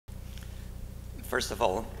First of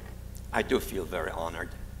all, I do feel very honored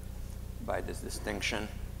by this distinction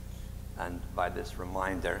and by this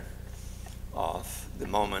reminder of the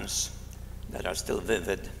moments that are still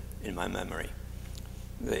vivid in my memory.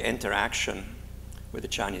 The interaction with the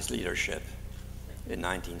Chinese leadership in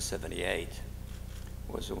 1978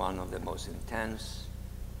 was one of the most intense,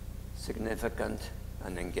 significant,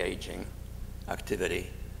 and engaging activity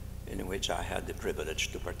in which I had the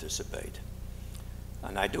privilege to participate.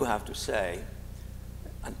 And I do have to say,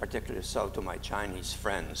 and particularly so to my Chinese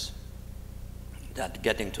friends, that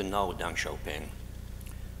getting to know Deng Xiaoping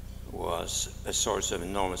was a source of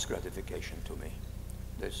enormous gratification to me.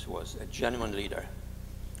 This was a genuine leader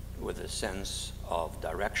with a sense of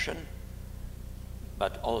direction,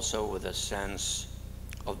 but also with a sense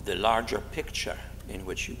of the larger picture in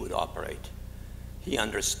which he would operate. He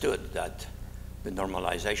understood that the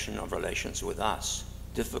normalization of relations with us,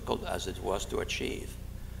 difficult as it was to achieve,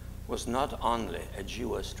 was not only a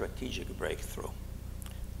geostrategic breakthrough,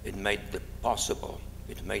 it made possible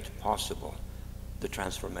the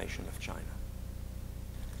transformation of China.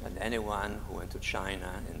 And anyone who went to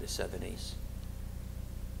China in the 70s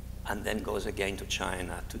and then goes again to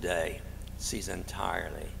China today sees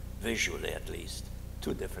entirely, visually at least,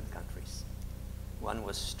 two different countries. One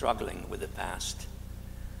was struggling with the past.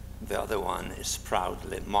 The other one is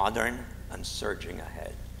proudly modern and surging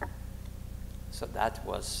ahead. So that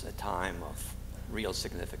was a time of real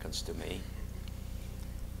significance to me.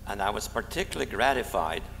 And I was particularly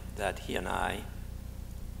gratified that he and I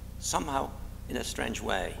somehow, in a strange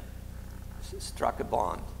way, struck a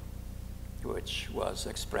bond, which was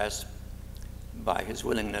expressed by his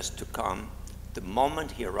willingness to come the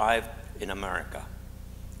moment he arrived in America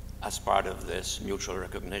as part of this mutual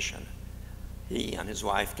recognition. He and his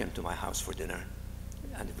wife came to my house for dinner,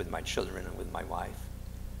 and with my children and with my wife.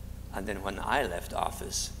 And then when I left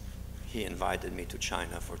office, he invited me to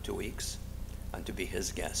China for 2 weeks and to be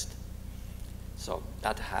his guest. So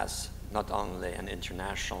that has not only an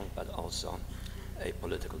international, but also a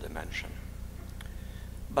political dimension.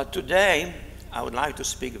 But today, I would like to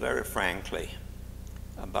speak very frankly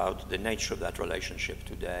about the nature of that relationship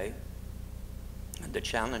today and the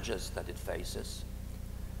challenges that it faces,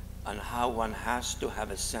 and how one has to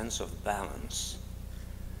have a sense of balance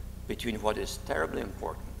between what is terribly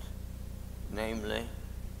important, namely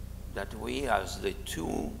that we as the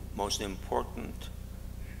two most important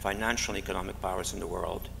financial and economic powers in the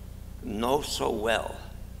world know so well,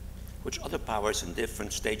 which other powers in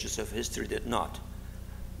different stages of history did not,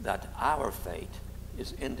 that our fate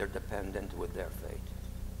is interdependent with their fate,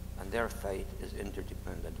 and their fate is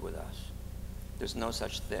interdependent with us. There's no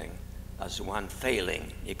such thing as one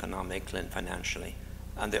failing economically and financially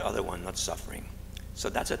and the other one not suffering. So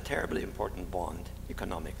that's a terribly important bond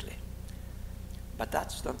economically. But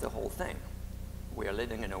that's not the whole thing. We are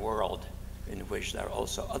living in a world in which there are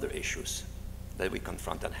also other issues that we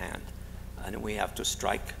confront at hand, and we have to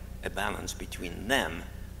strike a balance between them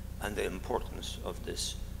and the importance of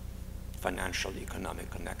this financial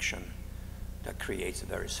economic connection that creates a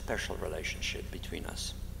very special relationship between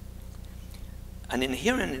us. And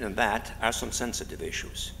inherent in that are some sensitive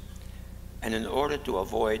issues. And in order to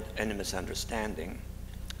avoid any misunderstanding,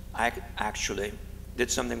 I actually did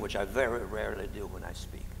something which I very rarely do when I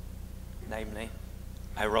speak. Namely,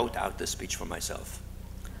 I wrote out the speech for myself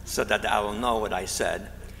so that I will know what I said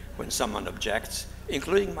when someone objects,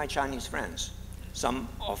 including my Chinese friends, some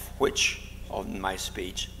of which of my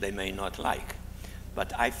speech they may not like.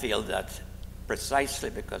 But I feel that precisely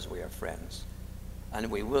because we are friends, and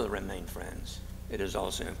we will remain friends, it is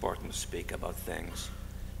also important to speak about things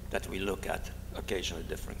that we look at occasionally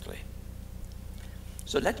differently.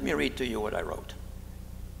 So let me read to you what I wrote.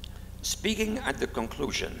 Speaking at the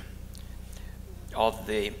conclusion of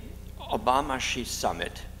the Obama-Xi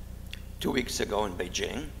summit 2 weeks ago in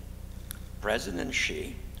Beijing, President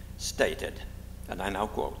Xi stated, and I now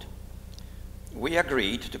quote, "We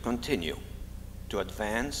agreed to continue to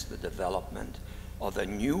advance the development of a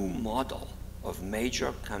new model of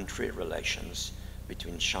major country relations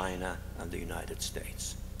between China and the United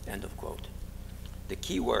States." End of quote. The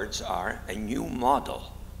key words are a new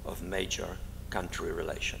model of major country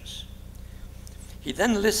relations. He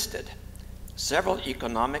then listed several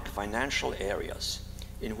economic, financial areas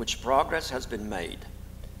in which progress has been made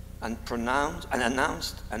and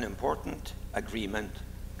announced an important agreement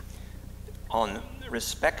on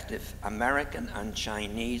respective American and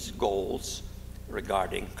Chinese goals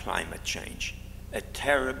regarding climate change, a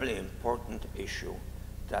terribly important issue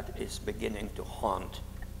that is beginning to haunt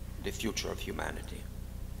the future of humanity.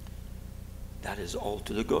 That is all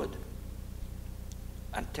to the good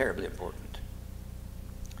and terribly important.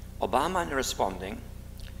 Obama, in responding,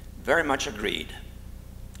 very much agreed,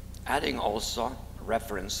 adding also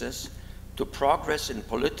references to progress in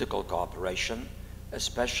political cooperation,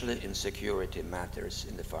 especially in security matters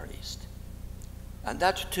in the Far East. And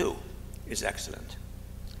that too is excellent,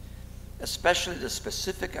 especially the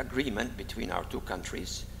specific agreement between our two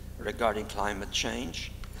countries regarding climate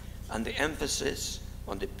change and the emphasis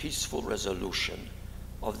on the peaceful resolution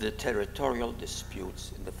of the territorial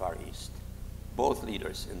disputes in the Far East. Both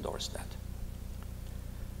leaders endorsed that.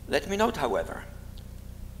 Let me note, however,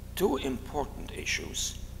 two important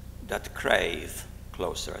issues that crave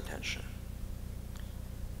closer attention.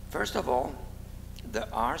 First of all, there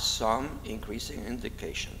are some increasing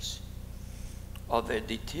indications of a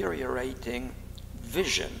deteriorating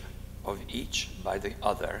vision of each by the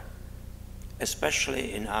other,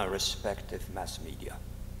 especially in our respective mass media.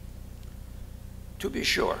 To be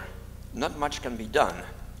sure, not much can be done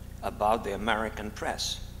about the American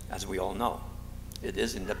press, as we all know. It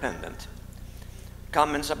is independent.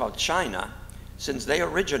 Comments about China, since they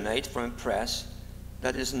originate from a press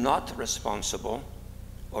that is not responsible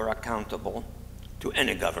or accountable to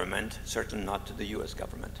any government, certainly not to the US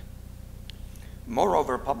government.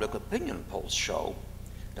 Moreover, public opinion polls show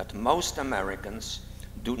that most Americans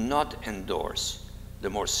do not endorse the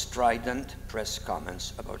more strident press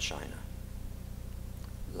comments about China.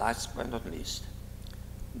 Last but not least,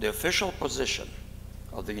 the official position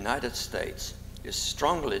of the United States is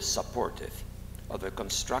strongly supportive of a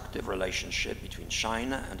constructive relationship between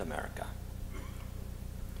China and America.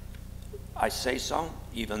 I say so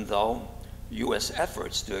even though US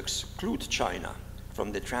efforts to exclude China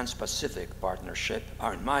from the Trans-Pacific Partnership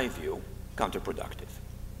are, in my view, counterproductive.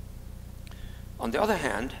 On the other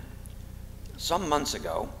hand, some months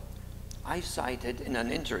ago, I cited in an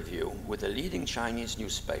interview with a leading Chinese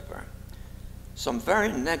newspaper some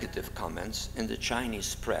very negative comments in the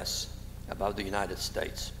Chinese press about the United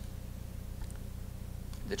States.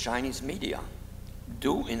 The Chinese media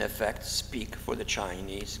do in effect speak for the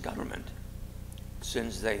Chinese government,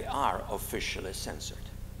 since they are officially censored.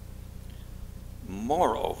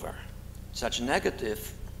 Moreover, such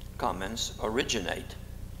negative comments originate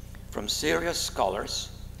from serious scholars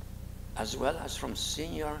as well as from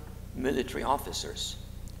senior military officers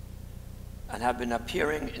and have been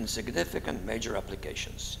appearing in significant major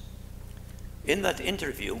applications. In that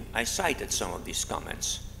interview, I cited some of these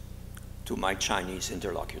comments to my Chinese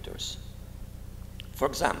interlocutors. For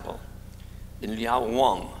example, in Liao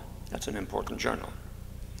Wang, that's an important journal,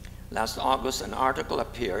 last August an article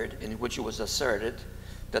appeared in which it was asserted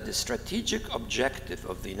that the strategic objective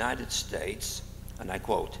of the United States, and I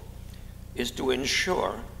quote, is to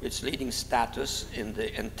ensure its leading status in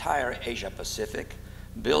the entire Asia-Pacific,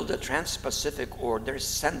 build a trans-Pacific order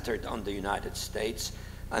centered on the United States,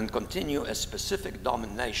 and continue a specific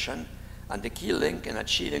domination, and the key link in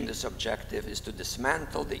achieving this objective is to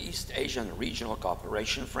dismantle the East Asian Regional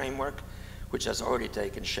Cooperation Framework, which has already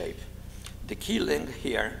taken shape. The key link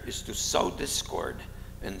here is to sow discord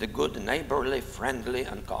in the good neighborly, friendly,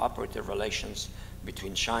 and cooperative relations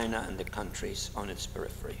between China and the countries on its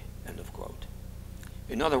periphery, end of quote.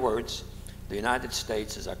 In other words, the United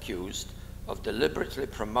States is accused of deliberately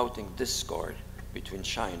promoting discord between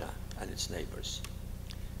China and its neighbors.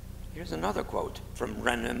 Here's another quote from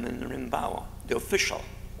Rinbao, the official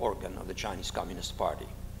organ of the Chinese Communist Party.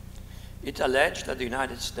 It alleged that the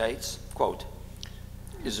United States, quote,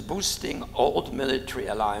 is boosting old military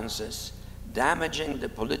alliances, damaging the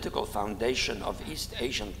political foundation of East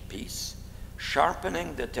Asian peace,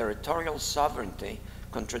 sharpening the territorial sovereignty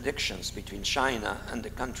contradictions between China and the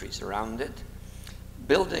countries around it,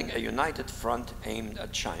 building a united front aimed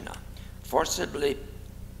at China, forcibly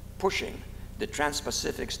pushing the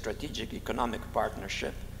Trans-Pacific Strategic Economic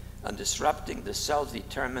Partnership, and disrupting the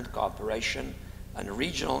self-determined cooperation and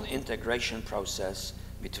regional integration process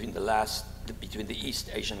between the East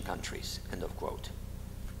Asian countries, end of quote.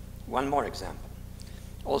 One more example,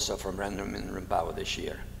 also from Rinbao this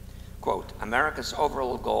year. Quote, America's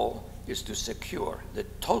overall goal is to secure the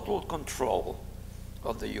total control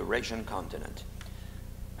of the Eurasian continent.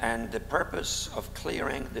 And the purpose of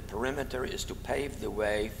clearing the perimeter is to pave the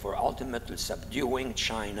way for ultimately subduing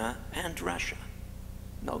China and Russia.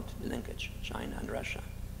 Note the linkage, China and Russia,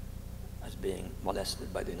 as being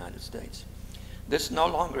molested by the United States. This no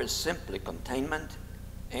longer is simply containment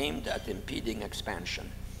aimed at impeding expansion.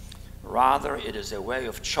 Rather, it is a way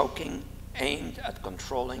of choking aimed at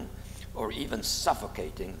controlling or even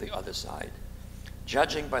suffocating the other side.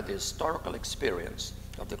 Judging by the historical experience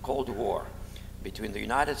of the Cold War between the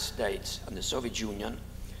United States and the Soviet Union,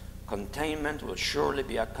 containment will surely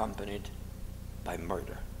be accompanied by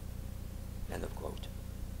murder, end of quote.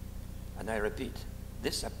 And I repeat,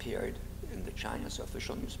 this appeared in the Chinese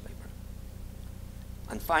official newspaper.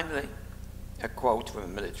 And finally, a quote from a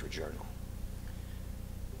military journal.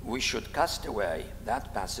 We should cast away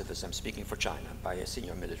that pacifism, speaking for China by a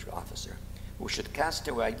senior military officer, we should cast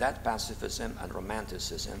away that pacifism and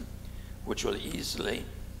romanticism which will easily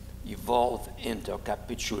evolve into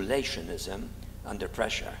capitulationism under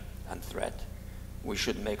pressure and threat. We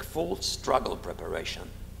should make full struggle preparation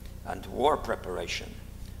and war preparation.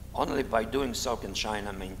 Only by doing so can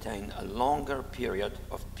China maintain a longer period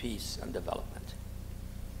of peace and development.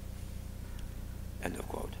 End of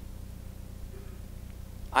quote.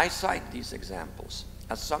 I cite these examples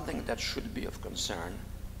as something that should be of concern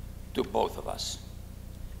to both of us.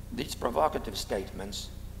 These provocative statements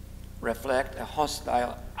reflect a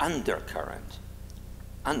hostile undercurrent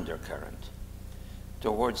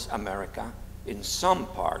towards America in some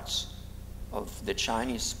parts of the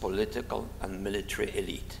Chinese political and military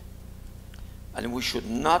elite. And we should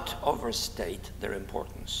not overstate their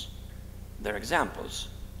importance. They're examples,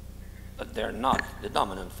 but they're not the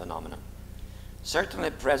dominant phenomenon.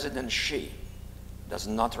 Certainly President Xi does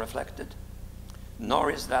not reflect it,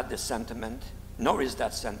 nor is that sentiment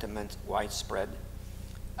widespread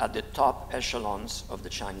at the top echelons of the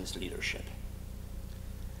Chinese leadership.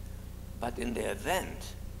 But in the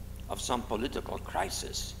event of some political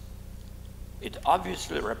crisis, it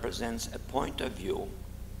obviously represents a point of view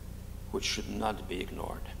which should not be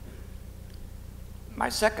ignored. My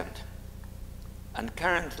second, and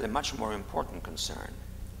currently much more important concern,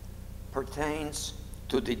 pertains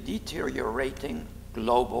to the deteriorating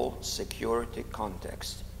global security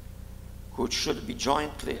context, which should be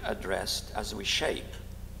jointly addressed as we shape,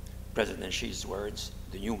 President Xi's words,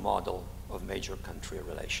 the new model of major country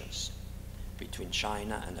relations between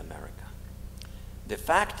China and America. The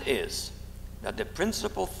fact is that the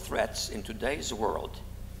principal threats in today's world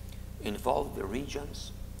involve the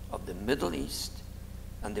regions of the Middle East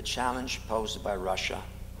and the challenge posed by Russia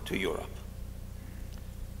to Europe.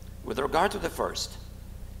 With regard to the first,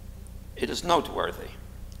 it is noteworthy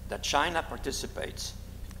that China participates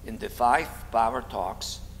in the 5 power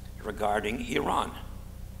talks regarding Iran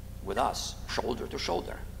with us, shoulder to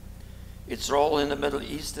shoulder. Its role in the Middle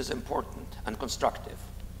East is important and constructive.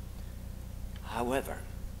 However,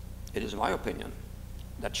 it is my opinion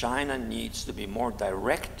that China needs to be more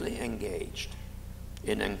directly engaged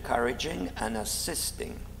in encouraging and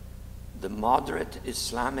assisting the moderate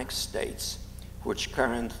Islamic states which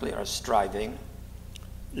currently are striving,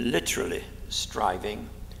 literally striving,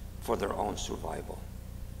 for their own survival.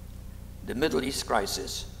 The Middle East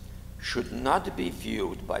crisis should not be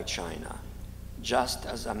viewed by China just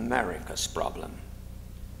as America's problem,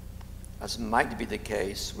 as might be the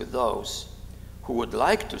case with those who would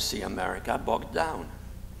like to see America bogged down.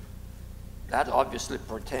 That obviously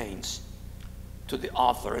pertains to the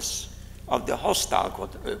authors of the hostile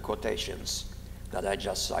quotations that I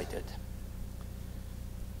just cited.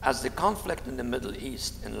 As the conflict in the Middle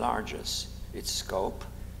East enlarges its scope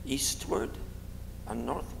eastward and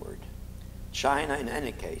northward, China, in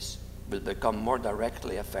any case, will become more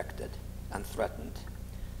directly affected and threatened.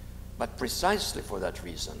 But precisely for that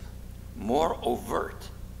reason, more overt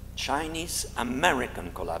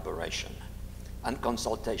Chinese-American collaboration and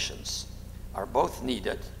consultations are both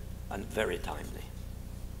needed and very timely.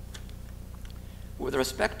 With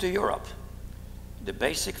respect to Europe, the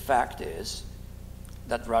basic fact is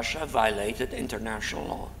that Russia violated international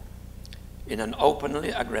law in an openly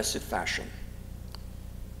aggressive fashion.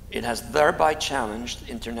 It has thereby challenged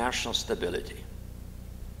international stability.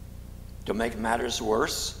 To make matters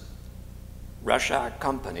worse, Russia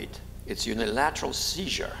accompanied its unilateral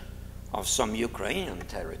seizure of some Ukrainian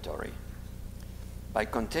territory by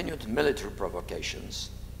continued military provocations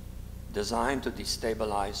designed to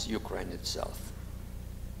destabilize Ukraine itself.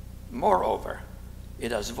 Moreover,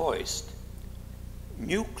 it has voiced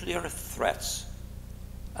nuclear threats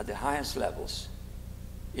at the highest levels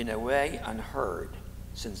in a way unheard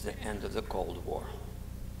since the end of the Cold War.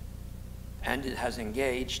 And it has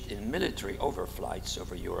engaged in military overflights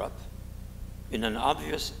over Europe in an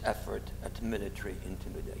obvious effort at military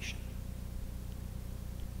intimidation.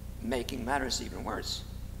 Making matters even worse,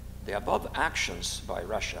 the above actions by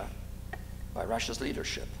Russia, by Russia's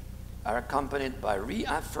leadership, are accompanied by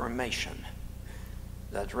reaffirmation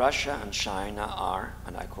that Russia and China are,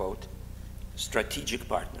 and I quote, strategic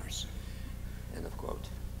partners, end of quote.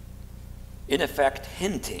 In effect,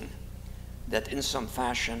 hinting that in some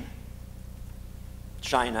fashion,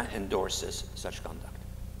 China endorses such conduct.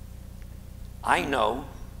 I know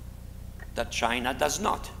that China does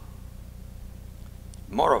not.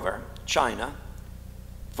 Moreover, China,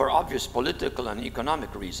 for obvious political and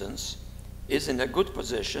economic reasons, is in a good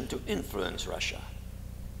position to influence Russia.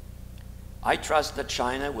 I trust that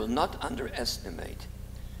China will not underestimate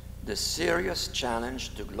the serious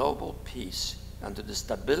challenge to global peace and to the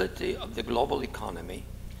stability of the global economy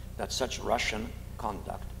that such Russian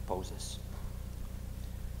conduct poses.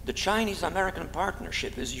 The Chinese-American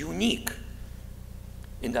partnership is unique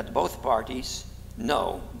in that both parties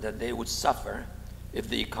know that they would suffer if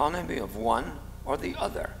the economy of one or the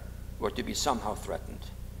other were to be somehow threatened.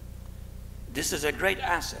 This is a great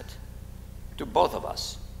asset to both of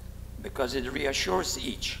us because it reassures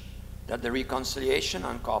each that the reconciliation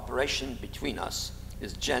and cooperation between us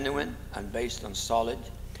is genuine and based on solid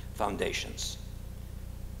foundations.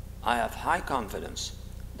 I have high confidence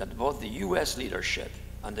that both the US leadership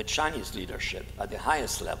and the Chinese leadership at the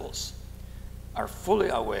highest levels are fully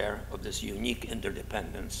aware of this unique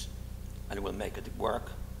interdependence and will make it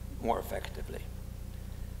work more effectively.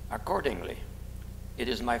 Accordingly, it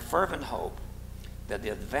is my fervent hope that the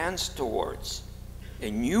advance towards a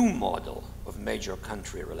new model of major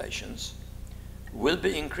country relations will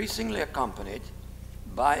be increasingly accompanied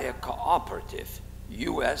by a cooperative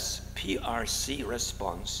US PRC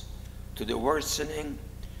response to the worsening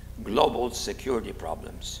global security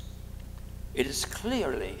problems. It is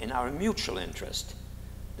clearly in our mutual interest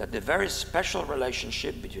that the very special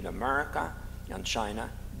relationship between America and China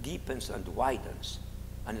deepens and widens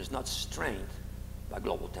and is not strained by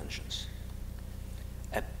global tensions.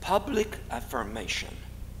 A public affirmation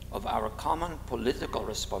of our common political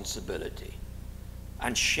responsibility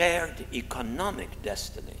and shared economic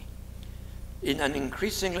destiny in an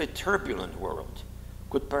increasingly turbulent world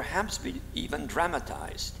could perhaps be even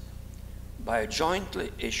dramatized by a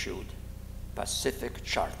jointly issued Pacific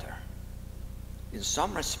Charter, in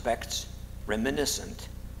some respects reminiscent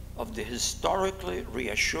of the historically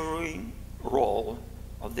reassuring role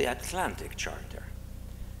of the Atlantic Charter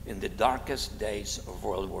in the darkest days of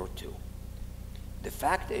World War II. The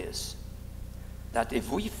fact is that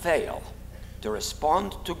if we fail to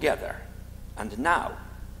respond together and now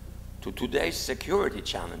to today's security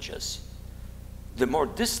challenges, the more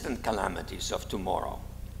distant calamities of tomorrow,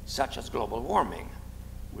 such as global warming,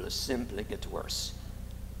 will simply get worse.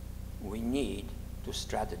 We need to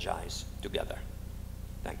strategize together.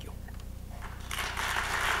 Thank you.